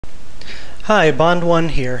Hi, Bond1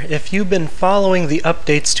 here. If you've been following the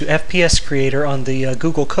updates to FPS Creator on the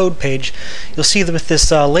Google Code page, you'll see that with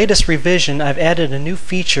this latest revision, I've added a new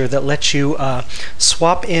feature that lets you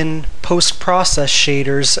swap in post-process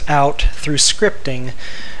shaders out through scripting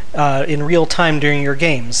in real time during your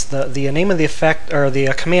games. The name of the effect, or the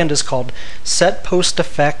command, is called set post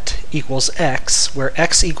effect equals x, where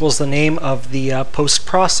x equals the name of the post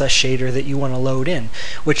process shader that you want to load in,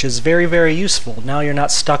 which is very, very useful. Now you're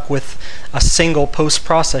not stuck with a single post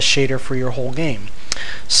process shader for your whole game.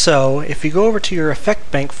 So if you go over to your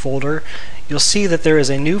effect bank folder, you'll see that there is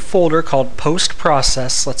a new folder called post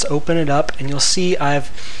process. Let's open it up, and you'll see I've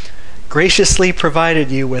graciously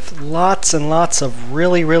provided you with lots and lots of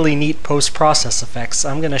really, really neat post-process effects.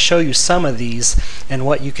 I'm going to show you some of these and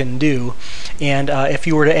what you can do, and if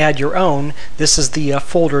you were to add your own, this is the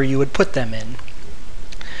folder you would put them in.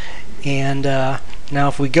 And now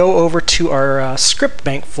if we go over to our script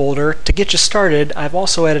bank folder, to get you started, I've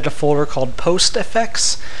also added a folder called post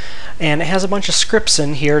effects, and it has a bunch of scripts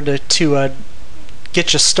in here to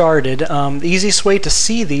get you started. The easiest way to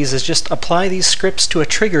see these is just apply these scripts to a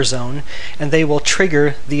trigger zone, and they will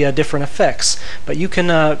trigger the different effects. But you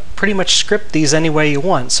can pretty much script these any way you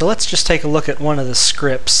want. So let's just take a look at one of the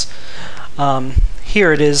scripts.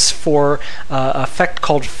 Here it is for an effect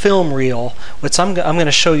called film reel, which I'm going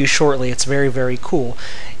to show you shortly. It's very, very cool.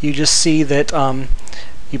 You just see that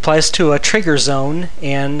you apply this to a trigger zone,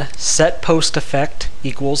 and set post effect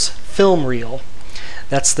equals film reel.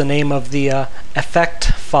 That's the name of the effect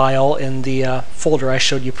file in the folder I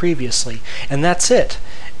showed you previously. And that's it.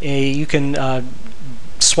 You can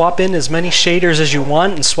swap in as many shaders as you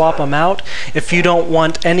want and swap them out. If you don't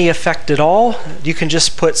want any effect at all, you can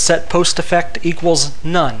just put set post effect equals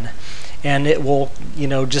none, and it will,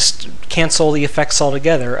 just cancel the effects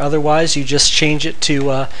altogether. Otherwise, you just change it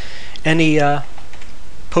to any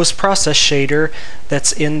post-process shader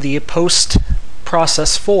that's in the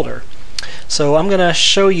post-process folder. So I'm going to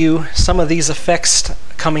show you some of these effects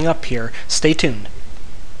coming up here. Stay tuned.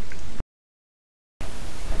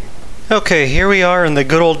 Okay, here we are in the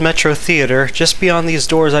good old Metro Theater. Just beyond these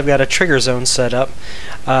doors I've got a trigger zone set up.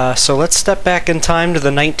 So let's step back in time to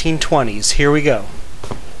the 1920s. Here we go.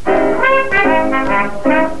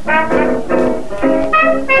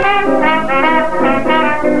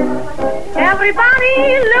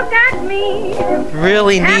 Everybody look at me.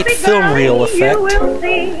 Really neat film reel effect.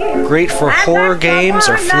 Great for horror games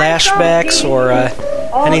or flashbacks or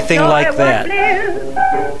anything like that.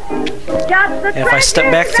 And if I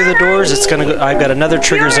step back through the doors, it's gonna go, I've got another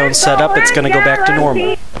trigger zone set up. It's gonna go back to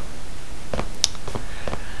normal.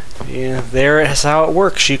 Yeah, there is how it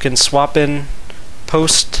works. You can swap in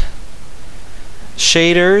post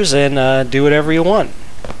shaders and do whatever you want.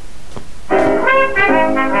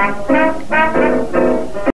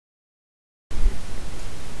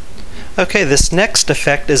 Okay, this next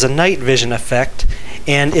effect is a night vision effect,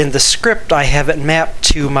 and in the script I have it mapped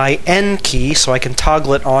to my N key so I can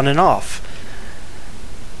toggle it on and off.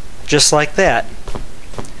 Just like that.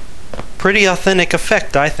 Pretty authentic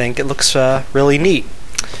effect, I think. It looks really neat.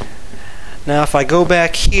 Now if I go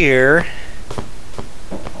back here,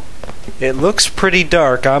 it looks pretty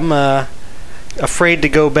dark. I'm afraid to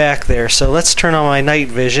go back there, so let's turn on my night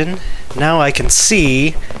vision. Now I can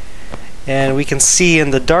see, and we can see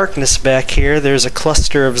in the darkness back here there's a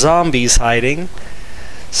cluster of zombies hiding.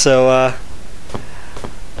 So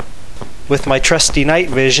with my trusty night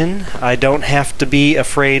vision, I don't have to be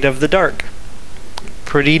afraid of the dark.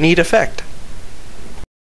 Pretty neat effect.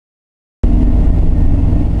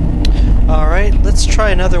 Alright, let's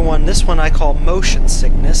try another one. This one I call motion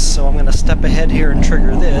sickness, so I'm going to step ahead here and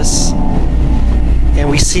trigger this. And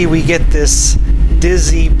we get this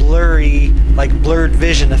dizzy, blurry, like blurred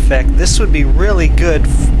vision effect. This would be really good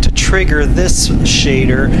to trigger this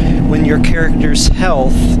shader when your character's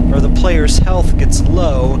health, or the player's health, gets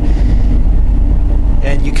low,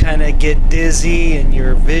 and you kind of get dizzy and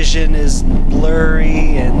your vision is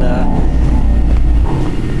blurry. And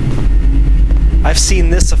I've seen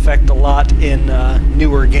this effect a lot in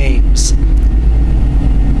newer games.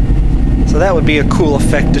 So that would be a cool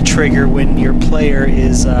effect to trigger when your player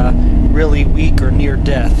is really weak or near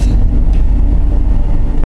death.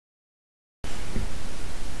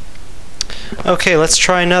 Okay, let's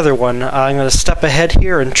try another one. I'm going to step ahead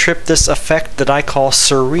here and trip this effect that I call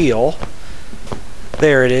Surreal.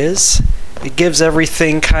 There it is. It gives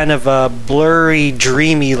everything kind of a blurry,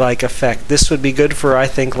 dreamy-like effect. This would be good for, I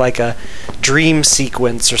think, like a dream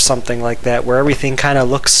sequence or something like that, where everything kind of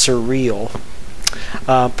looks surreal.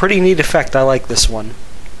 Pretty neat effect. I like this one.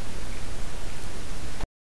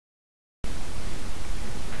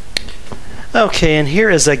 Okay, and here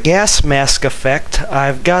is a gas mask effect.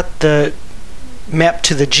 I've got the map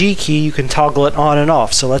to the G key. You can toggle it on and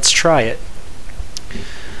off, so let's try it.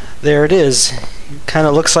 There it is. Kind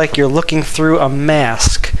of looks like you're looking through a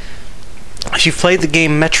mask. If you've played the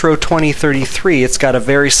game Metro 2033, it's got a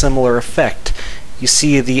very similar effect. You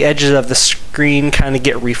see the edges of the screen kind of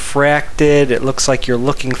get refracted. It looks like you're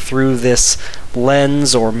looking through this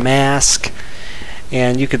lens or mask.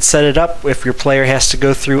 And you could set it up if your player has to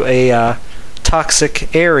go through a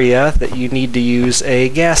toxic area that you need to use a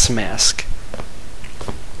gas mask.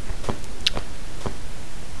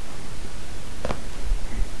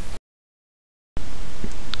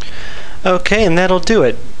 Okay, and that'll do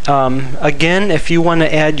it. Again, if you want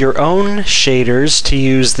to add your own shaders to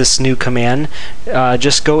use this new command,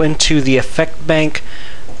 just go into the Effect Bank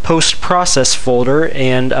post-process folder,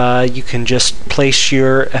 and you can just place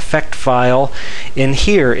your effect file in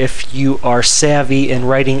here if you are savvy in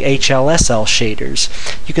writing HLSL shaders.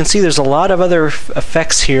 You can see there's a lot of other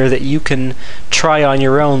effects here that you can try on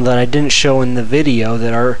your own that I didn't show in the video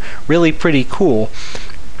that are really pretty cool.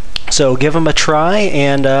 So give them a try,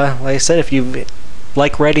 and like I said, if you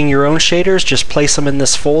like writing your own shaders, just place them in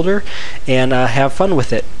this folder and have fun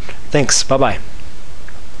with it. Thanks. Bye-bye.